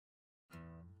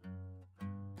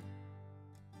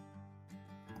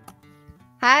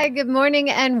Hi, good morning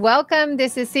and welcome.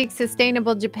 This is Seek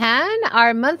Sustainable Japan,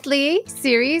 our monthly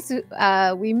series.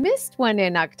 We missed one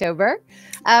in October,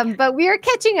 but we are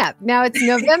catching up. Now it's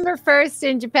November 1st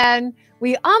in Japan.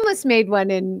 We almost made one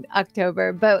in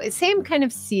October, but same kind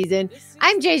of season.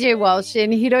 I'm JJWalsh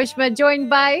in Hiroshima,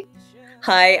 joined by...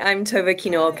 Hi, I'm Tove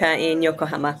Kinooka in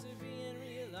Yokohama.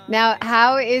 Now,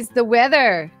 how is the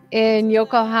weather in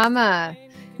Yokohama?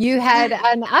 You had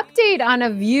an update on a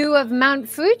view of Mount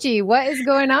Fuji. What is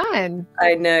going on?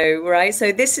 I know, right?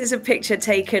 So this is a picture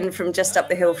taken from just up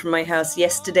the hill from my house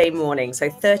yesterday morning, so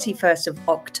 31st of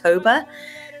October.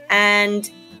 And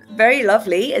very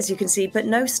lovely, as you can see, but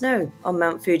no snow on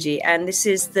Mount Fuji. And this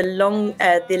is the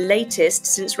latest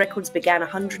since records began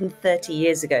 130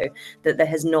 years ago that there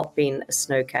has not been a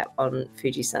snow cap on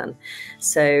Fuji-san.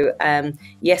 So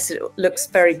yes, it looks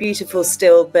very beautiful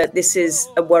still, but this is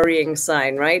a worrying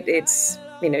sign, right? It's,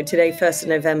 today, 1st of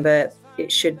November,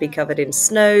 it should be covered in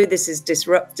snow. This is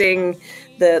disrupting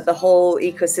the whole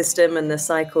ecosystem and the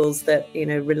cycles that,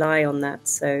 rely on that.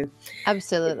 So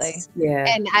absolutely. Yeah.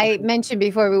 And I mentioned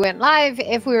before we went live,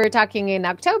 if we were talking in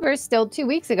October, still 2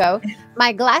 weeks ago,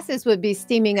 my glasses would be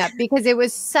steaming up because it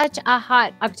was such a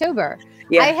hot October.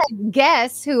 Yeah. I had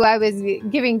guests who I was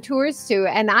giving tours to,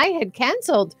 and I had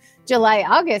canceled July,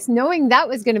 August, knowing that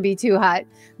was going to be too hot.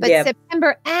 But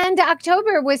September and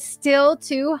October was still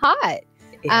too hot.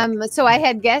 Yeah. So I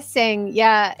had guests saying,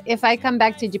 yeah, if I come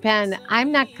back to Japan,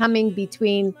 I'm not coming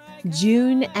between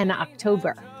June and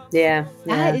October. Yeah.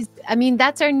 That is,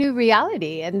 that's our new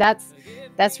reality. And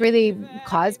that's really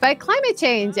caused by climate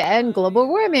change and global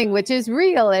warming, which is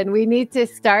real. And we need to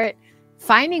start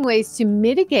finding ways to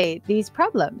mitigate these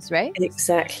problems, right?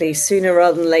 Exactly. Sooner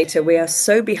rather than later, we are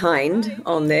so behind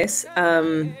on this.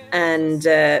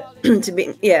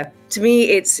 To me,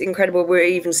 it's incredible. We're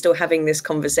even still having this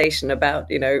conversation about,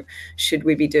 should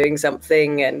we be doing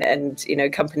something?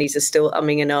 And companies are still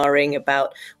umming and ahhing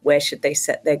about where should they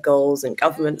set their goals, and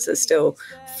governments are still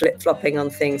flip-flopping on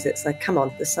things. It's like, come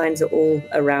on, the signs are all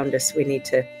around us. We need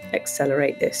to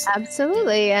accelerate this.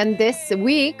 Absolutely. And this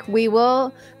week, we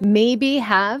will maybe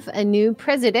have a new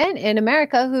president in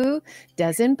America who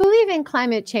doesn't believe in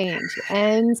climate change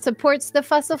and supports the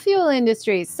fossil fuel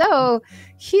industry. So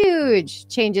huge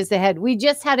changes ahead. We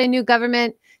just had a new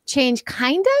government change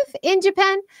kind of in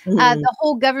Japan. The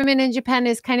whole government in Japan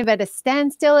is kind of at a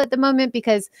standstill at the moment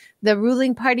because the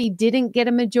ruling party didn't get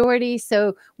a majority.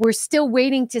 So we're still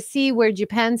waiting to see where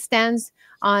Japan stands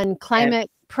on climate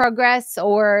progress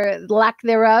or lack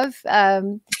thereof,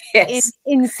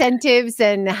 incentives,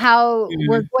 and how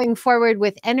we're going forward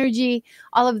with energy.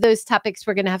 All of those topics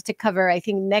we're going to have to cover, I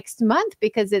think, next month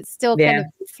because it's still kind of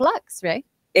in flux, right?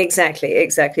 Exactly.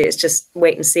 It's just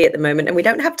wait and see at the moment, and we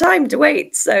don't have time to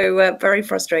wait. So very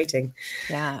frustrating.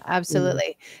 Yeah,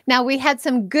 absolutely. Now, we had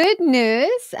some good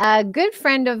news. A good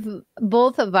friend of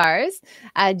both of ours,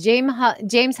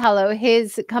 James Hollow,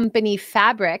 his company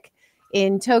Fabric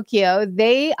in Tokyo,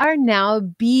 they are now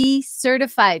B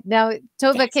certified. Now,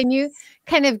 Tove, can you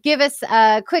kind of give us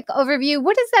a quick overview?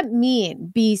 What does that mean,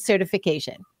 B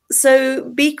certification? So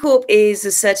B Corp is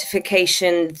a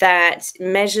certification that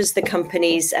measures the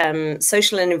company's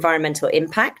social and environmental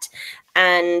impact,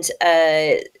 and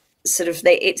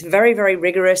it's very, very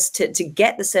rigorous. To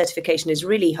get the certification is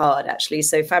really hard, actually.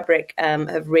 So Fabric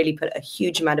have really put a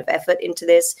huge amount of effort into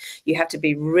this. You have to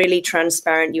be really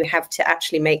transparent. You have to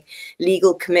actually make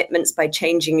legal commitments by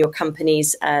changing your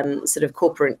company's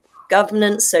corporate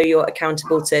governance, so you're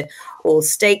accountable to all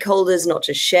stakeholders, not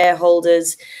just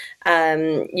shareholders.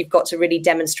 You've got to really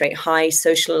demonstrate high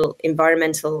social,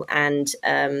 environmental, and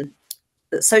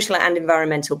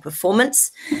environmental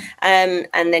performance. And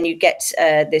then you get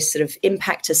this sort of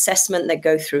impact assessment that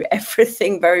go through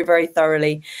everything very, very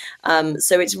thoroughly.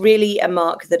 So it's really a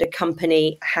mark that a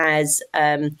company has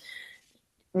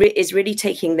is really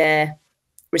taking their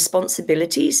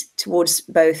responsibilities towards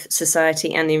both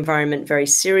society and the environment very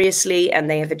seriously, and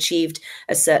they have achieved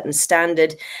a certain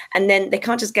standard. And then they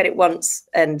can't just get it once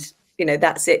and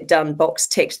that's it, done, box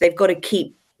ticked. They've got to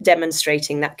keep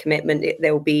demonstrating that commitment. They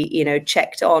will be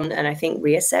checked on and I think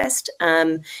reassessed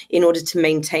in order to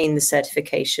maintain the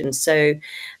certification. So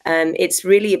it's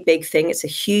really a big thing. It's a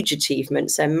huge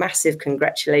achievement. So massive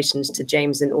congratulations to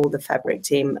James and all the Fabric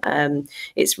team.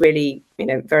 It's really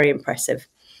very impressive.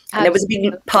 And there was a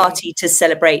big party to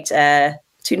celebrate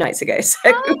 2 nights ago. So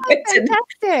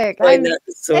fantastic.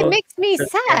 It makes me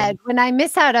sad when I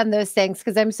miss out on those things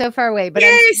because I'm so far away, but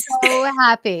I'm so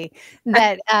happy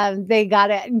that they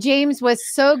got it. James was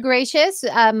so gracious.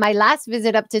 My last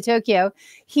visit up to Tokyo,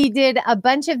 he did a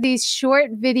bunch of these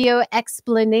short video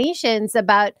explanations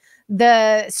about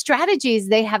the strategies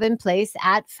they have in place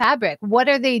at Fabric. What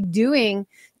are they doing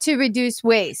to reduce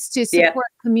waste, to support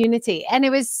community? And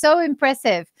it was so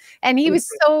impressive. And he was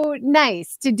so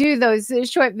nice to do those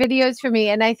short videos for me.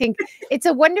 And I think it's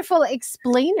a wonderful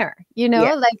explainer, you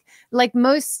know, like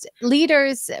most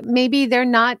leaders, maybe they're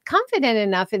not confident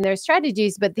enough in their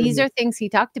strategies, but these are things he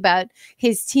talked about.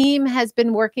 His team has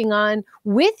been working on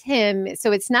with him.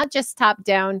 So it's not just top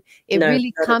down. It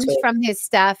really comes from his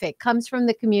staff. It comes from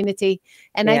the community.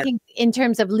 And I think in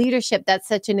terms of leadership, that's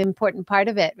such an important part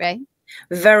of it, right?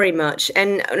 Very much.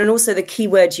 And also the key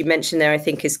word you mentioned there, I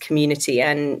think, is community.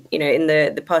 And, you know, in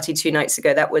the party 2 nights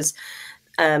ago, that was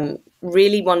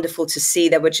really wonderful to see.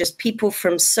 There were just people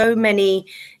from so many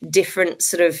different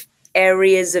sort of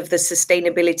areas of the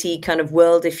sustainability kind of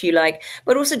world, if you like,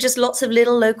 but also just lots of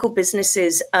little local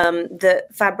businesses that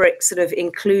Fabric sort of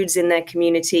includes in their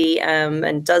community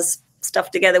and does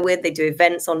stuff together with. They do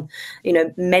events on, you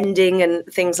know, mending and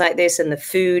things like this, and the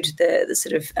food, the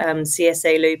sort of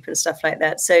CSA loop and stuff like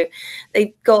that. So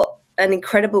they've got an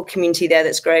incredible community there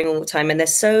that's growing all the time, and they're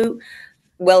so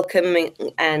welcoming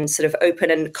and sort of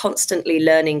open and constantly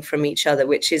learning from each other,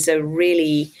 which is a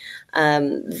really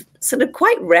sort of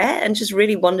quite rare and just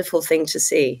really wonderful thing to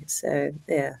see. So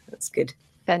yeah, that's good.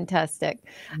 Fantastic.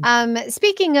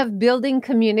 Speaking of building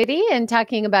community and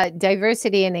talking about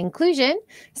diversity and inclusion,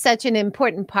 such an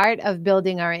important part of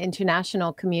building our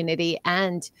international community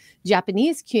and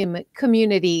Japanese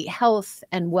community health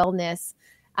and wellness,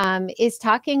 is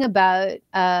talking about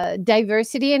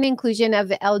diversity and inclusion of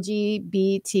the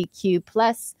LGBTQ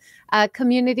plus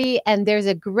community. And there's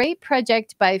a great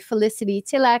project by Felicity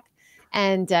Tilak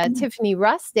and Tiffany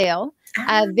Rossdale.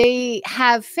 They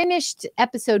have finished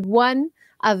episode 1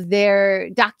 of their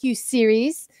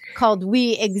docu-series called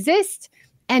We Exist.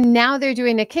 And now they're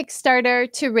doing a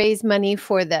Kickstarter to raise money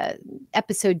for the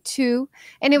episode 2.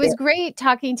 And it was great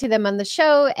talking to them on the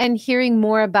show and hearing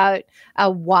more about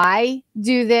why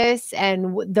do this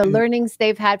and the learnings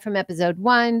they've had from episode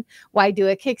 1, why do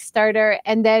a Kickstarter,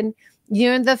 and then, you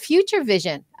know, the future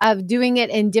vision of doing it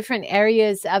in different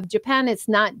areas of Japan. It's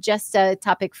not just a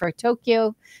topic for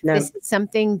Tokyo. No. This is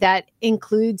something that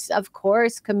includes, of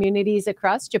course, communities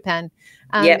across Japan.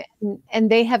 And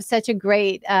they have such a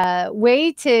great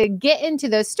way to get into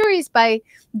those stories by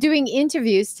doing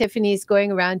interviews. Tiffany's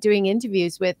going around doing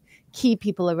interviews with key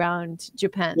people around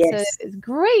Japan. Yes. So it's a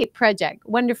great project.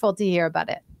 Wonderful to hear about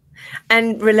it.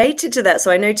 And related to that,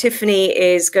 so I know Tiffany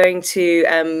is going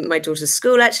to my daughter's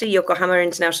school, actually, Yokohama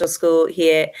International School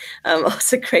here,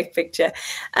 also great picture,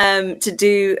 to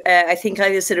do, I think,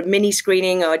 either sort of mini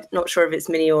screening, or not sure if it's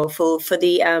mini or full, for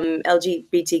the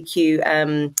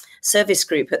LGBTQ service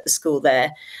group at the school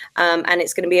there. And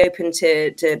it's going to be open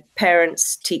to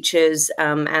parents, teachers,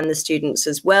 and the students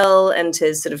as well, and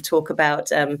to sort of talk about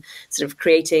sort of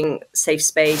creating safe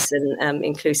space and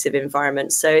inclusive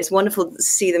environments. So it's wonderful to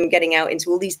see them getting out into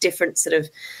all these different sort of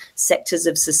sectors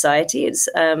of society. It's,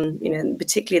 you know,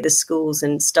 particularly the schools,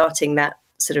 and starting that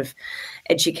sort of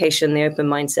education, the open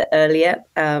mindset earlier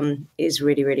is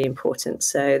really, really important.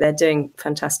 So they're doing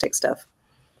fantastic stuff.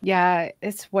 Yeah,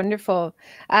 it's wonderful.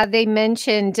 They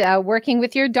mentioned working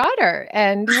with your daughter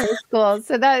and her school.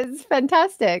 So that is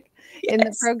fantastic in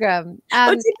the program.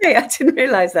 I didn't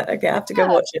realize that. Okay, I have to go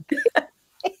watch it.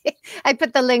 I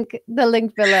put the link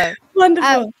below.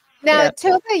 Wonderful. Now,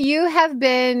 Tove, you have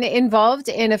been involved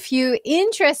in a few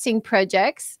interesting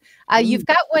projects. You've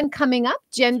got one coming up,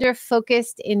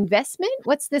 Gender-Focused Investment.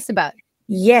 What's this about?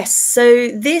 Yes, so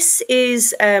this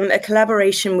is a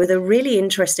collaboration with a really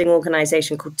interesting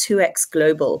organization called 2X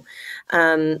Global.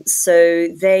 So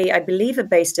they, I believe, are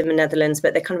based in the Netherlands,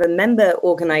 but they're kind of a member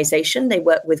organization. They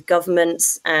work with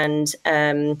governments and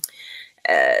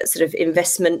sort of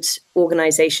investment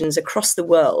organizations across the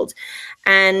world.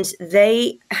 And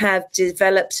they have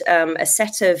developed a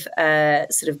set of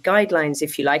sort of guidelines,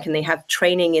 if you like, and they have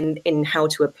training in how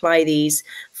to apply these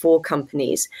for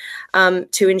companies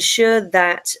to ensure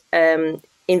that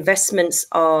investments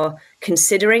are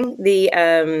considering the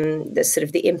sort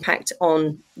of the impact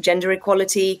on gender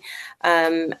equality.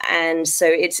 And so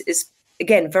it's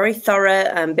again, very thorough,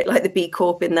 a bit like the B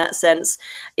Corp in that sense.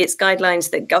 It's guidelines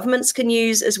that governments can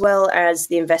use as well as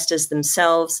the investors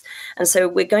themselves. And so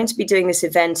we're going to be doing this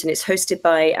event, and it's hosted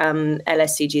by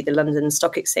LSEG, the London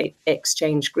Stock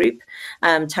Exchange Group.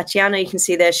 Tatiana, you can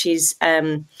see there, she's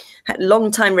had a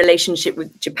long time relationship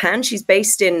with Japan. She's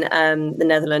based in the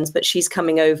Netherlands, but she's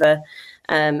coming over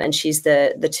and she's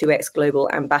the 2X Global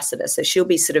Ambassador. So she'll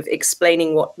be sort of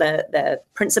explaining what the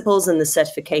principles and the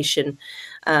certification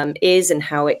is, and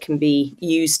how it can be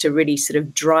used to really sort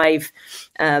of drive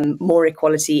more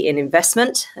equality in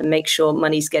investment and make sure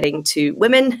money's getting to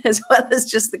women as well as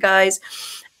just the guys.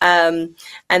 And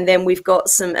then we've got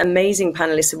some amazing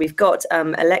panelists. So we've got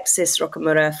Alexis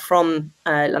Rocamora from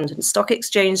London Stock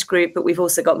Exchange Group, but we've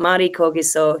also got Mari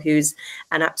Kogiso, who's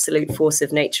an absolute force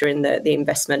of nature in the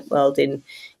investment world in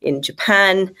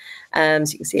Japan. So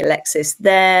you can see Alexis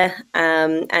there.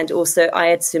 And also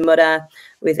Aya Tsumura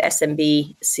with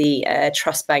SMBC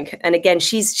Trust Bank. And again,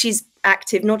 she's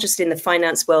active not just in the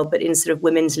finance world, but in sort of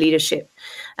women's leadership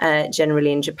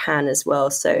generally in Japan as well.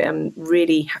 So I'm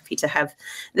really happy to have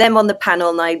them on the panel,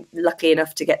 and I'm lucky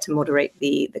enough to get to moderate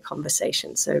the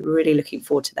conversation. So really looking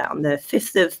forward to that on the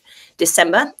 5th of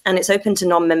December, and it's open to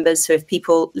non-members. So if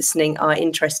people listening are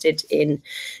interested in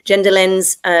Gender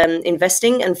Lens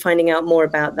investing and finding out more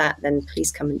about that, then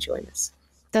please come and join us.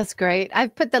 That's great.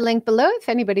 I've put the link below if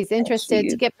anybody's interested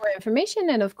to get more information,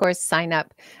 and of course, sign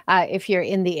up if you're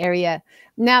in the area.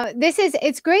 Now,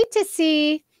 it's great to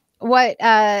see what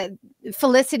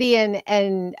Felicity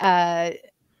and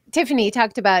Tiffany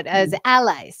talked about as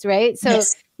allies, right? So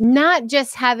not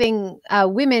just having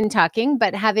women talking,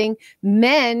 but having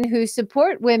men who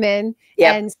support women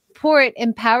and support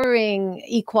empowering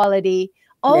equality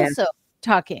also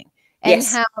talking. And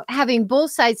how having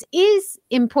both sides is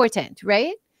important,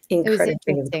 right? Incredibly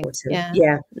important.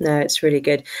 Yeah, no, it's really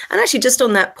good. And actually, just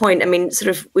on that point, I mean,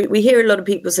 sort of, we hear a lot of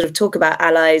people sort of talk about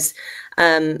allies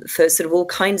for sort of all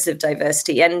kinds of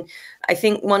diversity. And I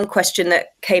think one question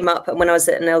that came up when I was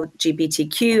at an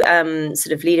LGBTQ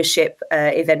sort of leadership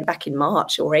event back in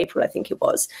March or April, I think it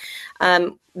was,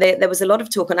 there was a lot of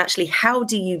talk on actually how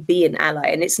do you be an ally?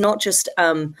 And it's not just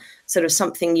sort of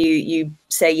something you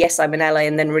say, yes, I'm an ally,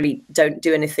 and then really don't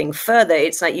do anything further.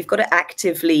 It's like you've got to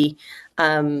actively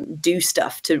do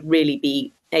stuff to really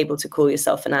be able to call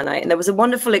yourself an ally. And there was a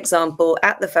wonderful example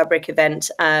at the Fabric event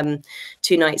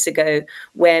 2 nights ago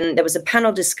when there was a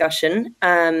panel discussion,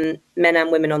 men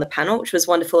and women on the panel, which was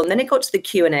wonderful. And then it got to the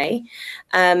Q&A.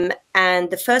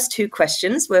 And the first 2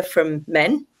 questions were from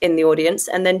men in the audience.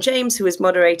 And then James, who was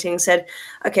moderating, said,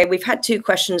 okay, we've had 2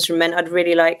 questions from men. I'd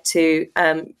really like to,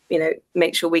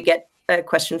 make sure we get a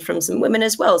question from some women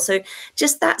as well. So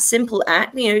just that simple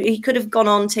act, he could have gone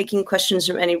on taking questions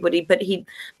from anybody, but he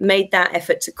made that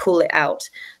effort to call it out.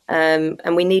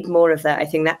 And we need more of that. I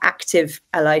think that active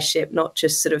allyship, not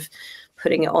just sort of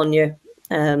putting it on your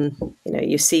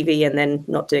CV and then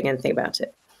not doing anything about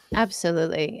it.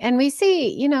 Absolutely. And we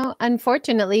see,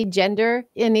 unfortunately, gender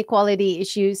inequality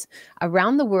issues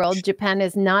around the world. Japan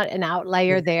is not an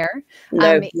outlier there.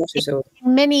 No, not at all.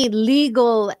 Many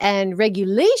legal and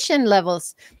regulation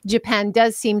levels, Japan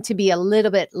does seem to be a little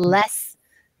bit less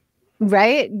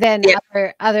right than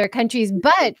other countries.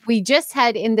 But we just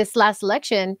had in this last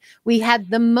election, we had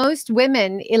the most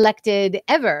women elected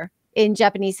ever in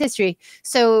Japanese history.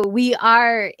 So we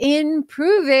are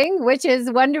improving, which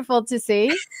is wonderful to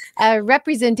see.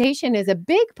 Representation is a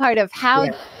big part of how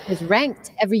it is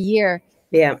ranked every year.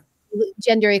 Yeah.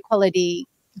 Gender Equality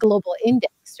Global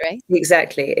Index, right?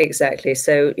 Exactly.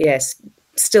 So yes,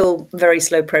 still very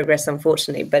slow progress,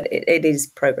 unfortunately, but it is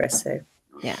progress. So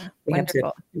we wonderful.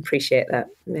 have to appreciate that.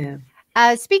 Yeah.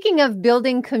 Speaking of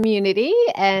building community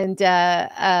and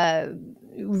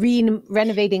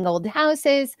renovating old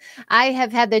houses, I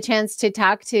have had the chance to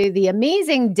talk to the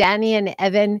amazing Danny and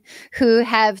Evan, who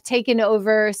have taken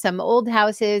over some old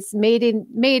houses made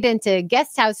into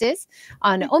guest houses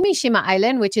on Omishima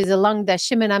Island, which is along the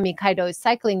Shimanami Kaido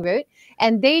cycling route.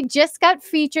 And they just got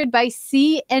featured by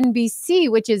CNBC,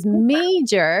 which is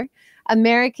major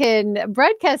American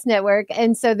broadcast network.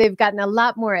 And so they've gotten a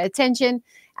lot more attention.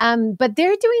 But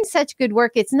they're doing such good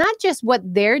work. It's not just what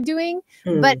they're doing,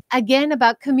 but again,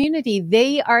 about community.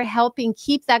 They are helping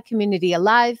keep that community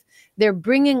alive. They're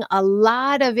bringing a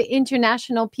lot of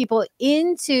international people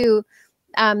into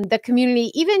the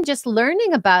community, even just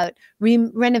learning about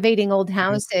renovating old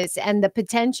houses and the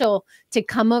potential to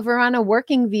come over on a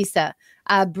working visa.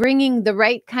 Bringing the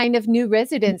right kind of new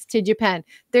residents to Japan,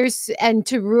 and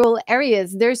to rural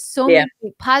areas. There's so many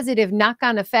positive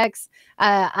knock-on effects.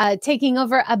 Taking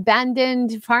over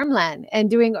abandoned farmland and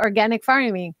doing organic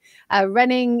farming,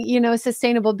 running,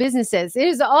 sustainable businesses. It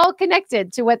is all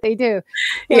connected to what they do.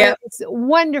 So it's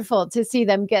wonderful to see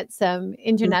them get some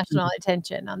international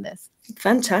attention on this.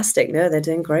 Fantastic. No, they're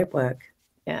doing great work.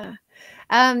 Yeah.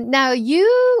 Now,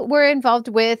 you were involved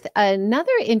with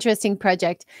another interesting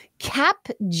project, Cap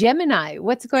Gemini.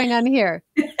 What's going on here?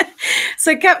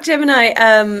 So Cap Gemini,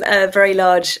 a very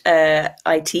large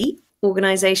IT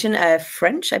organization,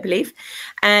 French, I believe,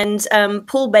 and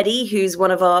Paul Beddy, who's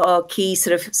one of our key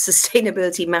sort of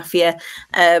sustainability mafia,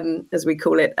 as we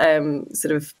call it,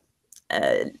 sort of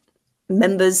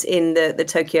members in the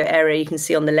Tokyo area. You can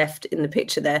see on the left in the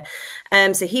picture there.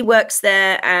 So he works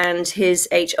there, and his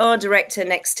HR director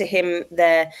next to him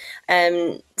there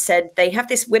said they have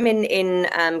this Women in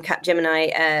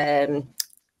Capgemini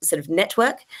sort of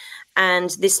network, and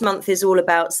this month is all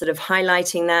about sort of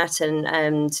highlighting that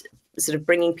and sort of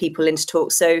bringing people into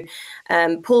talk. So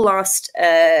Paul asked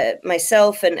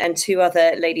myself and two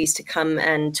other ladies to come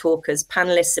and talk as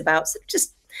panelists about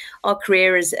just our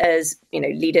career as you know,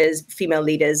 leaders, female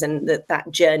leaders, and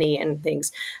that journey and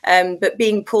things. But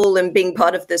being Paul and being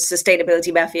part of the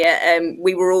sustainability mafia,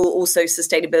 we were all also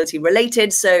sustainability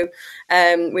related. So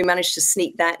we managed to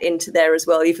sneak that into there as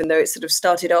well, even though it sort of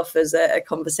started off as a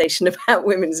conversation about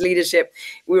women's leadership.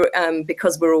 We were,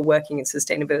 because we're all working in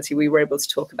sustainability, we were able to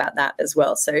talk about that as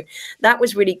well. So that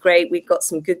was really great. We got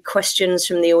some good questions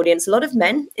from the audience, a lot of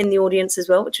men in the audience as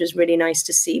well, which was really nice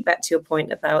to see, back to your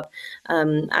point about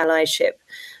allyship.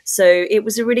 So it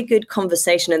was a really good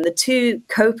conversation. And the two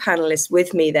co-panelists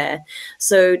with me there,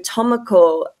 so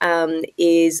Tomoko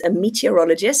is a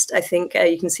meteorologist. I think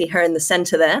you can see her in the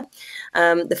center there.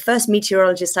 The first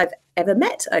meteorologist I've ever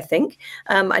met, I think.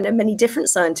 I know many different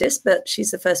scientists, but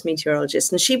she's the first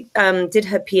meteorologist. And she did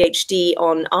her PhD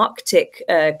on Arctic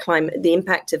climate, the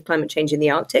impact of climate change in the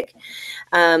Arctic.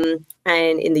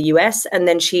 And in the US, and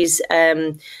then she's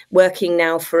working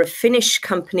now for a Finnish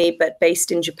company, but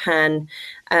based in Japan,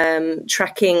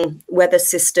 tracking weather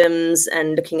systems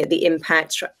and looking at the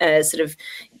impact, sort of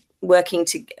working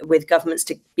with governments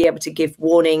to be able to give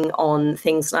warning on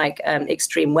things like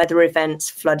extreme weather events,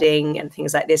 flooding, and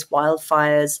things like this,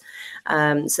 wildfires.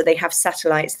 So they have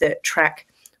satellites that track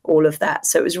all of that.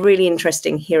 So it was really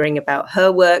interesting hearing about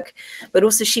her work, but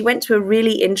also she went to a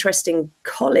really interesting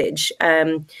college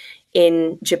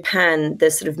in Japan, the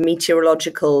sort of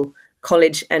meteorological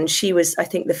college, and she was, I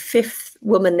think, the 5th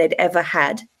woman they'd ever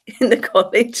had in the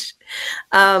college.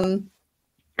 And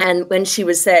when she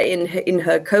was there in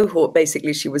her cohort,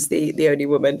 basically, she was the only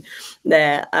woman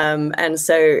there. And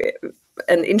so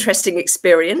an interesting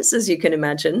experience, as you can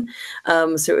imagine.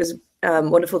 So it was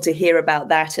wonderful to hear about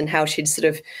that and how she'd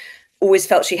sort of always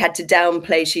felt she had to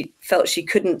downplay. She felt she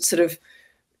couldn't sort of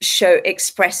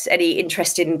express any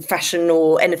interest in fashion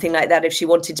or anything like that if she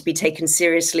wanted to be taken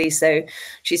seriously. So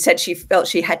she said she felt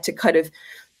she had to kind of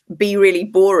be really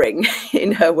boring,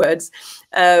 in her words.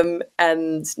 And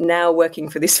now working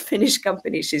for this Finnish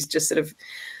company, she's just sort of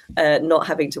not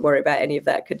having to worry about any of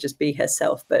that, could just be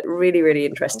herself. But really, really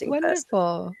interesting.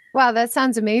 Wonderful. Person. Wow, that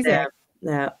sounds amazing.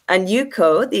 Yeah. And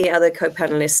Yuko, the other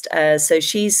co-panelist, so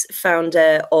she's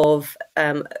founder of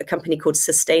a company called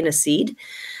Sustainaseed.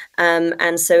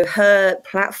 And so her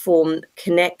platform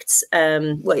connects,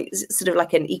 well, it's sort of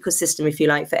like an ecosystem, if you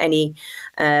like, for any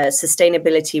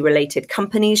sustainability related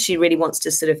companies. She really wants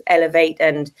to sort of elevate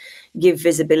and give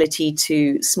visibility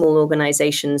to small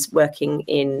organizations working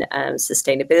in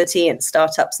sustainability and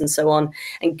startups and so on,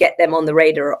 and get them on the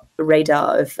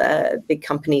radar of big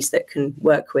companies that can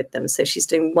work with them. So she's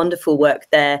doing wonderful work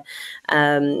there.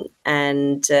 And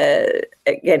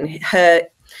again, her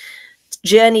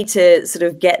journey to sort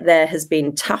of get there has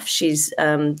been tough. She's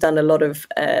done a lot of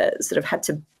sort of had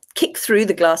to kick through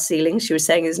the glass ceiling. She was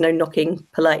saying there's no knocking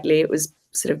politely. It was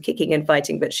sort of kicking and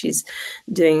fighting, but she's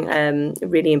doing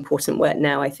really important work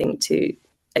now, I think, to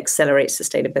accelerate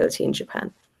sustainability in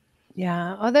Japan.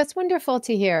 Yeah. Oh, that's wonderful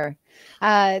to hear.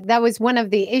 That was one of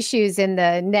the issues in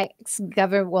the next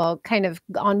kind of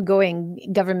ongoing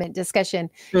government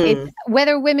discussion. It's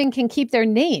whether women can keep their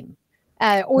name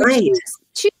or choose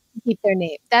to keep their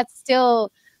name. That's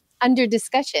still under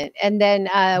discussion. And then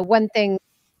one thing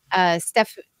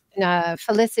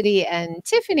Felicity and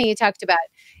Tiffany talked about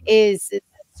is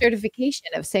certification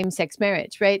of same-sex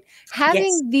marriage, right?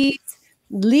 Having these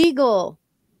legal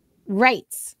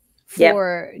rights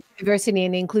for diversity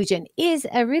and inclusion is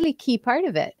a really key part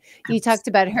of it. You talked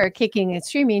about her kicking and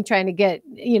screaming, trying to get,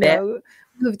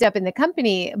 moved up in the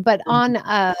company, but on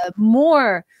a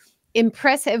more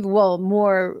impressive,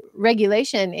 more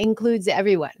regulation includes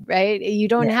everyone, right? You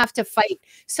don't have to fight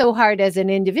so hard as an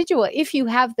individual if you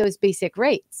have those basic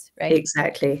rights, right?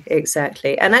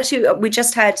 Exactly. And actually, we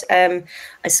just had,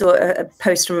 I saw a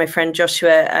post from my friend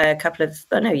Joshua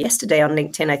yesterday on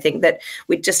LinkedIn, I think, that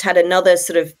we just had another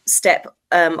sort of step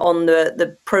on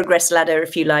the progress ladder,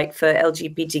 if you like, for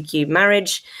LGBTQ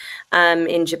marriage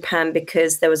in Japan,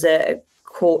 because there was a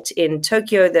court in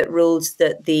Tokyo that ruled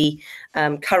that the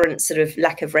current sort of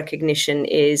lack of recognition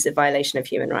is a violation of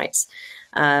human rights.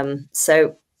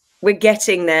 So we're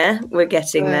getting there. We're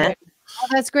getting there. Oh,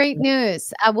 that's great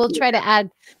news. We'll try to add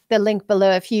the link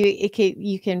below if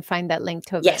you can find that link,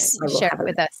 Tove. Yes, I will share it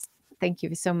with us. Thank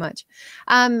you so much.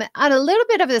 On a little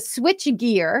bit of a switch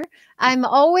gear, I'm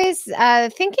always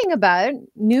thinking about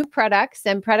new products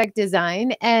and product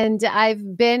design, and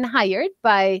I've been hired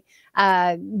by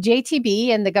JTB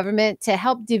and the government to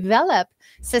help develop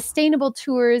sustainable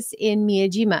tours in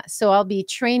Miyajima. So I'll be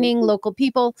training local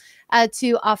people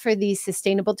to offer these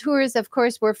sustainable tours. Of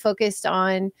course, we're focused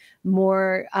on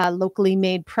more locally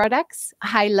made products,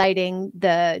 highlighting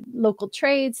the local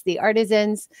trades, the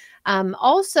artisans.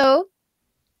 Also,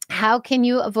 how can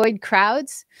you avoid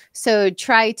crowds? So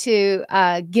try to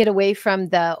get away from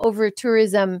the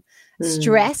over-tourism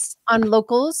stress on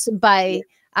locals by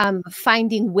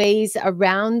finding ways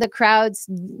around the crowds.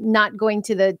 Not going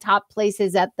to the top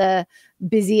places at the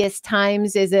busiest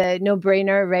times is a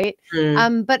no-brainer, right?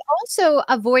 But also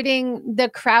avoiding the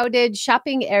crowded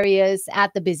shopping areas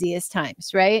at the busiest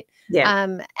times, right?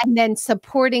 And then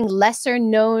supporting lesser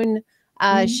known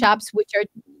shops, which are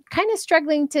kind of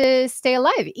struggling to stay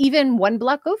alive, even one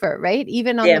block over, right?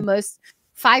 Even on the most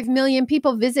 5 million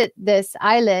people visit this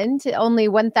island, only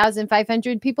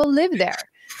 1,500 people live there.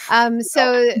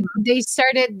 So they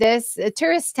started this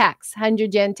tourist tax,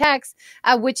 100 yen tax,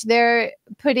 which they're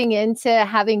putting into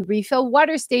having refill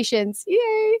water stations,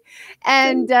 yay,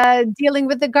 and dealing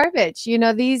with the garbage. You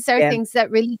know, these are things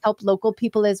that really help local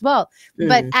people as well.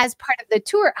 But as part of the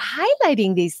tour,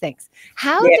 highlighting these things,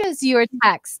 how does your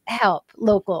tax help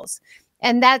locals?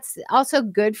 And that's also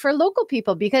good for local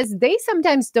people because they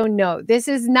sometimes don't know. This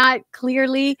is not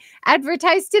clearly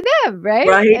advertised to them, right?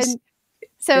 And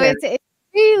so it's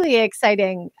really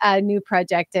exciting new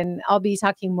project, and I'll be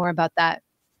talking more about that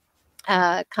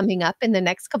coming up in the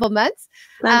next couple of months.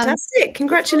 Fantastic.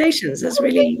 Congratulations. That's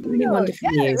really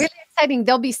wonderful news. Really exciting.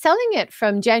 They'll be selling it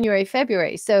from January,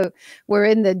 February. So we're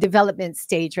in the development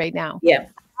stage right now.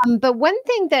 But one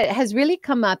thing that has really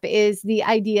come up is the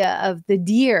idea of the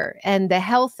deer and the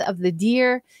health of the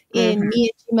deer in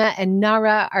Miyajima and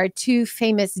Nara, are two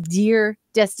famous deer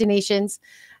destinations.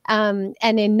 And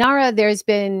in Nara, there's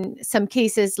been some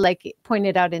cases, like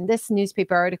pointed out in this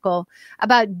newspaper article,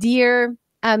 about deer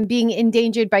being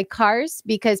endangered by cars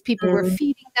because people were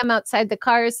feeding them outside the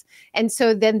cars. And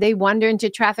so then they wander into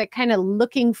traffic, kind of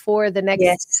looking for the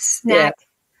next snack.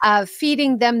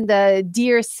 Feeding them the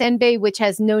deer senbei, which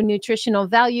has no nutritional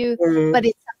value, but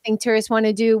it's something tourists want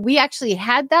to do. We actually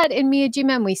had that in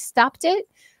Miyajima and we stopped it.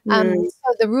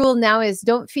 So the rule now is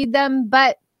don't feed them,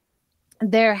 but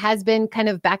there has been kind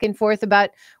of back and forth about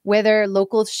whether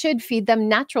locals should feed them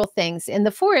natural things in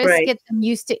the forest, get them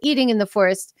used to eating in the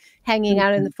forest, hanging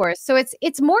out in the forest. So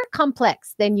it's more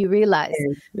complex than you realize.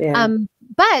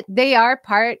 But they are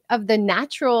part of the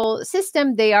natural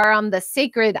system. They are on the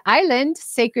sacred island,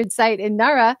 sacred site in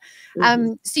Nara.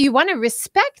 So you want to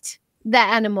respect the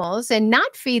animals and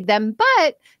not feed them,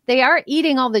 but they are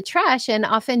eating all the trash and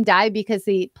often die because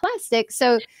they eat plastic.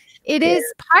 So it is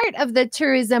part of the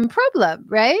tourism problem,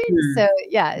 right? So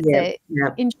it's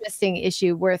an interesting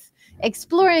issue worth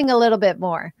exploring a little bit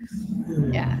more.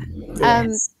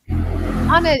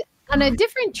 On a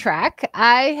different track,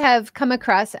 I have come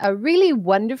across a really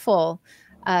wonderful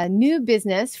new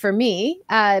business for me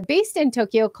based in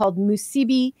Tokyo called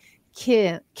Musubi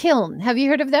Kiln. Have you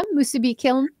heard of them? Musubi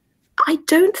Kiln? I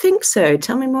don't think so.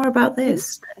 Tell me more about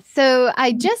this. So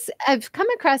I've come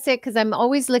across it because I'm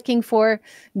always looking for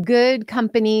good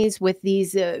companies with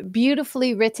these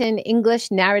beautifully written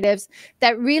English narratives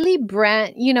that really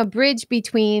bridge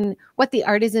between what the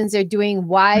artisans are doing,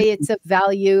 why it's of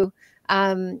value,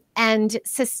 and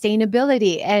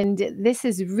sustainability. And this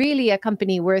is really a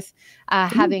company worth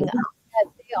having.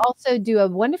 They also do a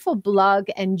wonderful blog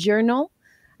and journal.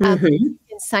 You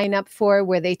can sign up for,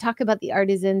 where they talk about the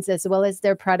artisans as well as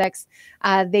their products.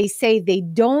 They say they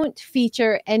don't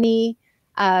feature any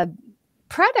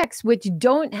products which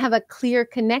don't have a clear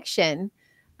connection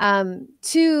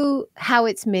to how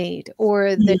it's made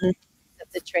or the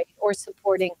of the trade or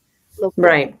supporting local.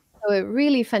 So it's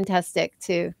really fantastic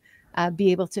to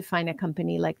be able to find a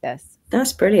company like this.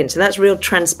 That's brilliant. So that's real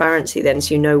transparency then.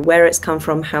 So you know where it's come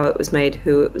from, how it was made,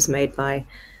 who it was made by.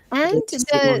 And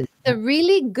the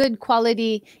really good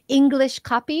quality English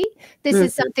copy. This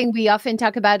is something we often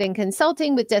talk about in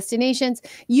consulting with destinations.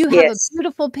 You have a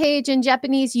beautiful page in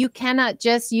Japanese. You cannot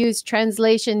just use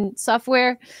translation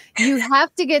software. You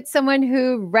have to get someone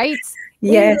who writes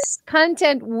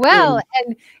content well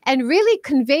and really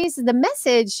conveys the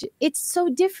message. It's so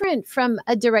different from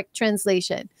a direct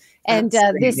translation. And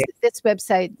this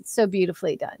website is so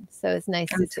beautifully done. So it's nice.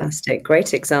 Fantastic.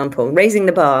 Great example. Raising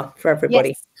the bar for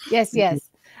everybody. Yes.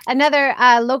 Another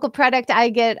local product I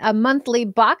get a monthly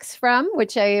box from,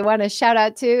 which I want to shout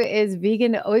out to, is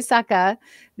Vegan Osaka.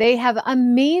 They have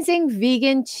amazing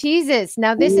vegan cheeses.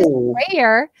 Now, this is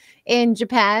rare in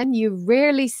Japan. You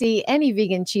rarely see any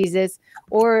vegan cheeses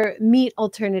or meat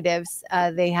alternatives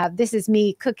they have. This is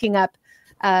me cooking up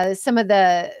some of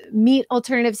the meat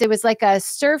alternatives. It was like a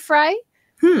stir fry,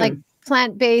 like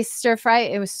plant-based stir fry.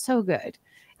 It was so good.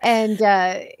 And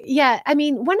yeah, I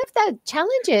mean, one of the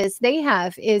challenges they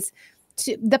have is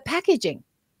the packaging.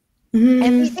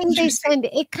 Everything they send,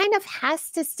 it kind of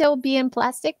has to still be in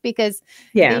plastic because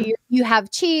you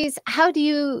have cheese. How do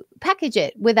you package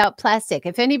it without plastic?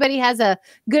 If anybody has a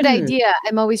good idea,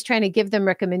 I'm always trying to give them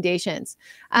recommendations.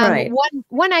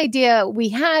 One idea we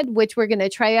had, which we're going to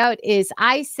try out, is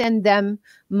I send them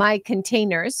my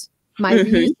containers, my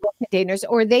reusable containers,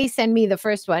 or they send me the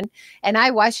first one and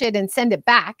I wash it and send it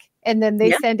back. And then they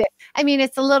send it. I mean,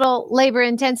 it's a little labor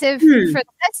intensive for the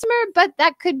customer, but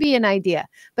that could be an idea.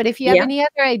 But if you have any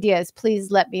other ideas,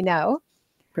 please let me know.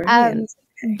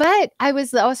 But I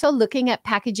was also looking at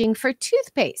packaging for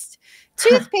toothpaste.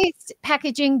 Toothpaste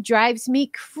packaging drives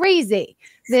me crazy.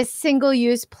 This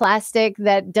single-use plastic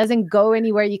that doesn't go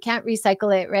anywhere. You can't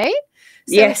recycle it, right?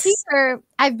 So here,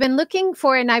 I've been looking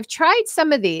for, and I've tried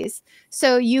some of these.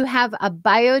 So you have a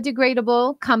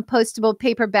biodegradable, compostable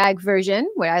paper bag version,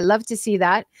 where I love to see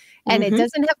that. And it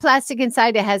doesn't have plastic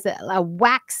inside. It has a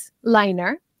wax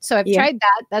liner. So I've tried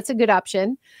that. That's a good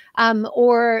option.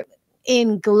 Or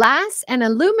in glass and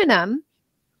aluminum,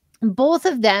 both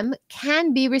of them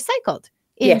can be recycled.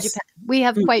 In Japan, we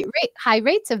have quite high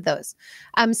rates of those.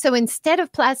 So instead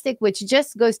of plastic, which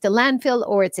just goes to landfill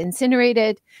or it's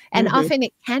incinerated, and often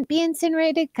it can't be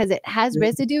incinerated because it has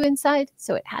residue inside,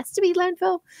 so it has to be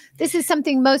landfill. This is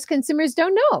something most consumers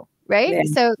don't know, right?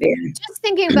 So just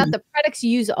thinking about the products you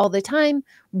use all the time,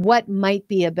 what might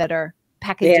be a better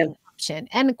packaging option?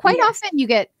 And quite often you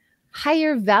get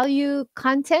higher value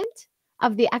content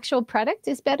of the actual product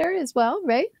is better as well,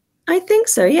 right? I think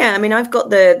so. Yeah. I mean, I've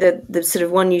got the sort of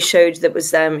one you showed that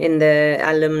was in the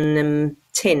aluminum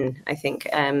tin, I think.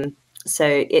 So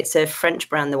it's a French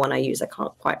brand, the one I use. I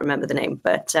can't quite remember the name,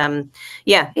 but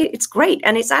yeah, it's great.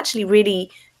 And it's actually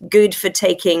really good for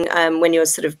taking when you're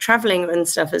sort of traveling and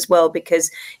stuff as well,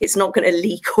 because it's not going to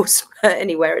leak or spurt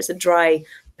anywhere. It's a dry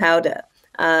powder.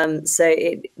 So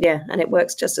and it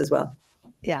works just as well.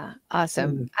 Yeah,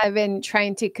 awesome. I've been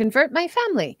trying to convert my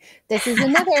family. This is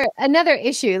another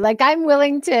issue. Like, I'm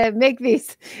willing to make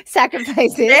these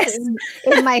sacrifices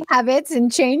in my habits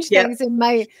and change things. And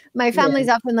my family's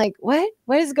often like, "What?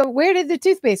 Where did the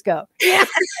toothpaste go?" Yeah,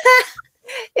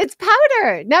 it's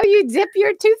powder. Now you dip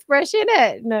your toothbrush in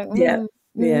it. No,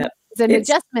 it's an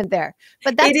adjustment there,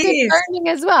 but that's good learning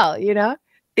as well. You know,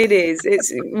 it is.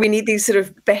 We need these sort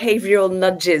of behavioral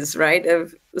nudges, right?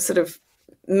 Of sort of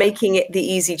making it the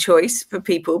easy choice for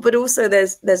people, but also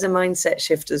there's a mindset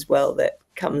shift as well that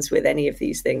comes with any of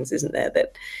these things, isn't there?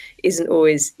 That isn't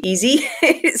always easy.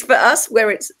 It's for us where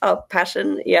it's our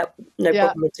passion. No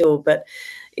problem at all. But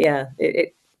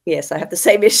yes, I have the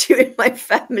same issue in my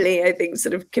family. I think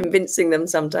sort of convincing them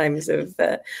sometimes of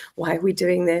why are we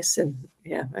doing this? And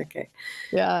home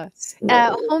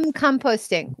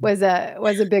composting was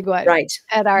a big one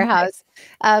at our house.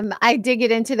 I dig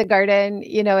it into the garden,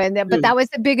 you know, and but that was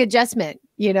a big adjustment,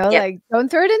 you know, like don't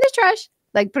throw it in the trash,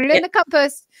 like put it in the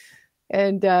compost.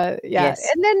 And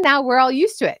and then now we're all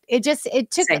used to it. It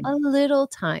took a little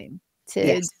time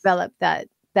to develop that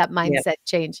mindset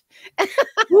change.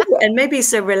 And maybe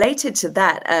so related to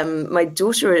that, my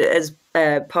daughter, as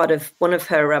part of one of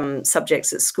her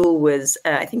subjects at school was,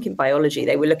 I think in biology,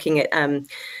 they were looking at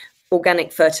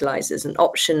organic fertilizers and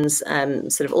options,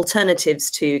 sort of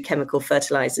alternatives to chemical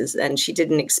fertilizers. And she did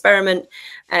an experiment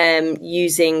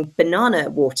using banana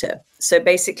water. So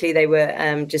basically they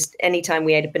were just anytime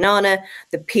we ate a banana,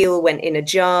 the peel went in a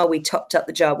jar, we topped up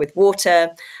the jar with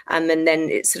water, and then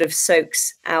it sort of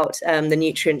soaks out the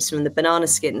nutrients from the banana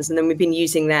skins. And then we've been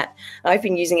using that. I've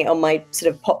been using it on my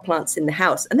sort of pot plants in the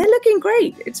house, and they're looking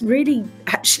great. It's really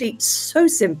actually so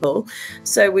simple.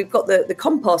 So we've got the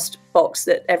compost box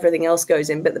that everything else goes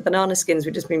in, but the banana skins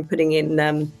we've just been putting in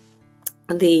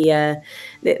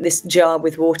this jar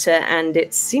with water, and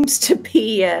it seems to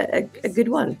be a good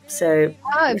one. So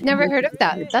I've never heard of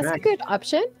that. That's a good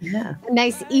option. A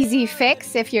nice easy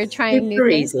fix if you're trying new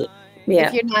things.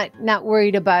 If you're not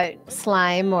worried about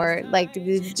slime or like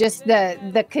just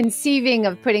the conceiving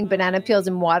of putting banana peels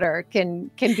in water can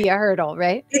be a hurdle,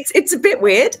 right? It's a bit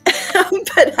weird,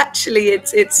 but actually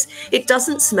it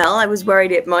doesn't smell. I was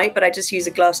worried it might, but I just use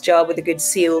a glass jar with a good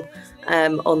seal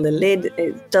on the lid.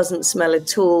 It doesn't smell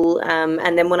at all.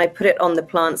 And then when I put it on the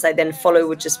plants, I then follow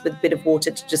with a bit of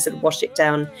water to just sort of wash it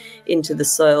down into the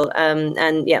soil.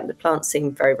 And yeah, the plants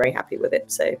seem very, very happy with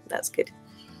it. So that's good.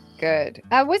 Good.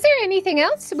 Was there anything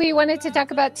else we wanted to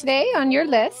talk about today on your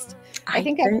list? I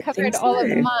think I've covered all of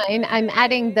mine. I'm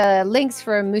adding the links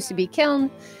for Musubi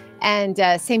Kiln and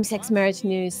same-sex marriage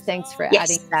news. Thanks for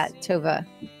adding that, Tove.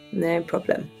 No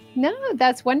problem. No,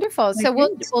 that's wonderful. So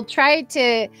we'll try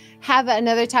to have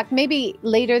another talk maybe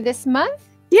later this month.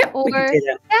 Yeah, or we can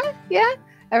do that. Yeah.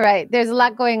 All right. There's a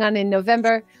lot going on in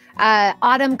November.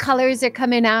 Autumn colors are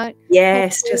coming out.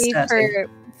 Yes, just starting.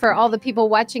 For all the people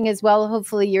watching as well,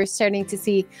 hopefully you're starting to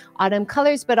see autumn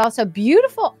colors, but also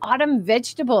beautiful autumn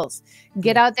vegetables.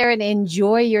 Get out there and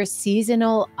enjoy your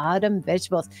seasonal autumn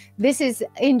vegetables. This is,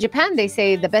 in Japan, they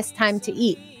say the best time to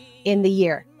eat in the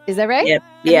year. Is that right?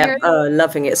 Yeah. Oh,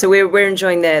 loving it. So we're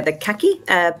enjoying the kaki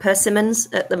persimmons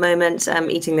at the moment.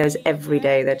 Eating those every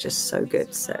day. They're just so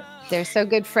good. So they're so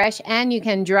good fresh, and you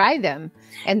can dry them,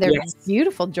 and they're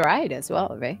beautiful dried as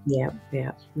well, right? Yeah.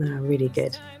 No, really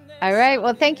good. All right.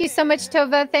 Well, thank you so much,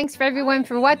 Tove. Thanks for everyone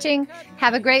for watching.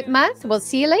 Have a great month. We'll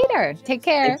see you later. Take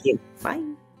care. Thank you. Bye.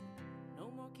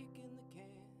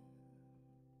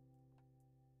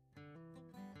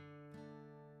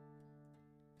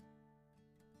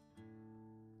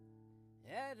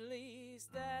 At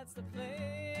least that's the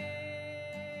plan.